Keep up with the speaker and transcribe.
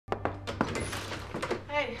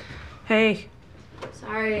Hey. Hey.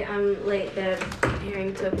 Sorry, I'm late. The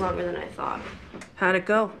hearing took longer than I thought. How'd it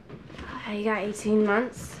go? You got 18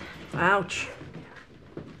 months. Ouch.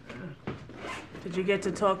 Did you get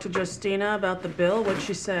to talk to Justina about the bill? What'd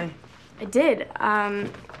she say? I did.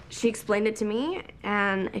 She explained it to me,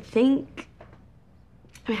 and I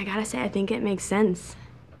gotta say, I think it makes sense.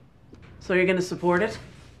 So you're gonna support it?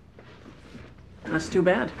 That's too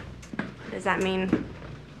bad. What does that mean?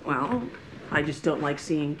 Well, I just don't like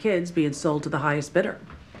seeing kids being sold to the highest bidder.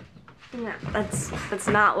 No, that's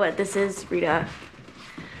not what this is, Rita.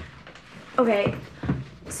 Okay,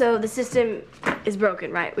 so the system is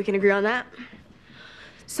broken, right? We can agree on that?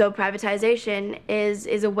 So privatization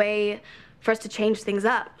is a way for us to change things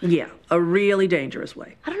up. Yeah, a really dangerous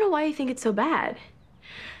way. I don't know why you think it's so bad.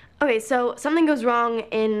 Okay, so something goes wrong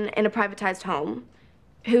in a privatized home.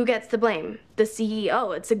 Who gets the blame? The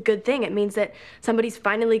CEO. It's a good thing. It means that somebody's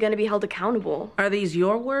finally going to be held accountable. Are these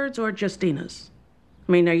your words or Justina's?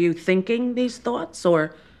 I mean, are you thinking these thoughts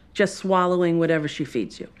or just swallowing whatever she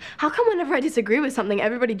feeds you? How come whenever I disagree with something,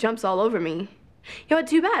 everybody jumps all over me? You know what,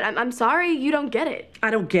 too bad. I'm sorry you don't get it.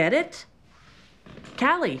 I don't get it?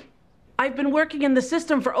 Callie, I've been working in the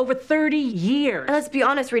system for over 30 years. And let's be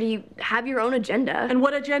honest, Rita, you have your own agenda. And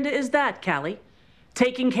what agenda is that, Callie?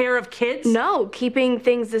 Taking care of kids? No, keeping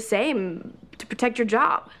things the same to protect your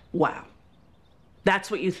job. Wow. That's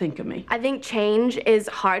what you think of me. I think change is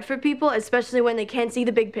hard for people, especially when they can't see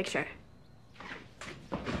the big picture.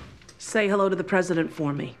 Say hello to the president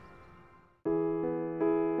for me.